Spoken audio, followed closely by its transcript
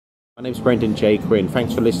My name's Brendan J. Quinn.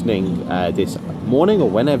 Thanks for listening this morning or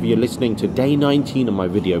whenever you're listening to day 19 of my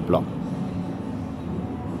video blog.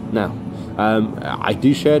 Now, I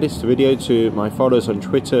do share this video to my followers on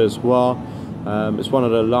Twitter as well. It's one of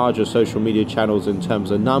the larger social media channels in terms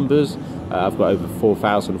of numbers. I've got over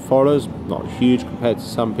 4,000 followers. Not huge compared to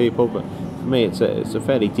some people, but for me it's a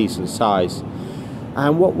fairly decent size.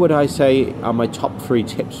 And what would I say are my top 3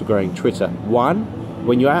 tips for growing Twitter? 1,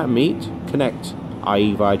 when you're at a meet, connect,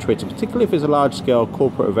 i.e. via Twitter, particularly if it's a large-scale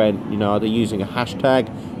corporate event. You know, they're using a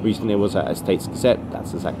hashtag. Recently it was at Estates Gazette.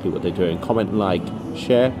 That's exactly what they're doing. Comment, like,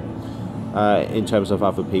 share in terms of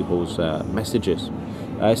other people's messages.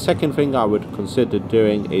 Second thing I would consider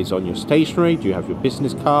doing is on your stationery. Do you have your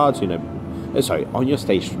business cards? On your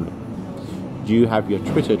stationery. Do you have your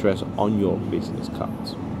Twitter address on your business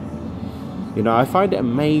cards? You know, I find it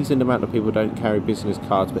amazing the amount of people don't carry business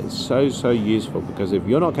cards, but it's so useful, because if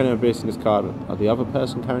you're not carrying a business card, are the other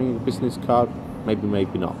person carrying a business card?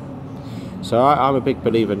 Maybe not. So I'm a big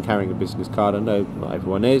believer in carrying a business card. I know not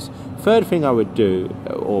everyone is. Third thing I would do,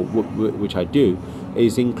 or which I do,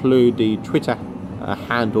 is include the Twitter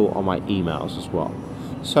handle on my emails as well.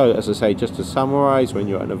 So as I say, just to summarize, when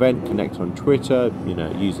you're at an event, connect on Twitter,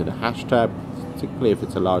 using a hashtag, particularly if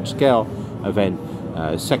it's a large scale event.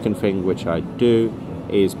 Second thing which I do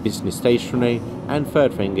is business stationery, and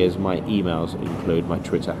third thing is my emails include my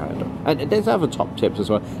Twitter handle. And there's other top tips as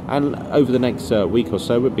well, and over the next week or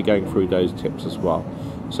so we'll be going through those tips as well.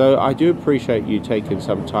 So I do appreciate you taking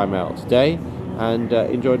some time out today, and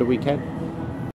enjoy the weekend.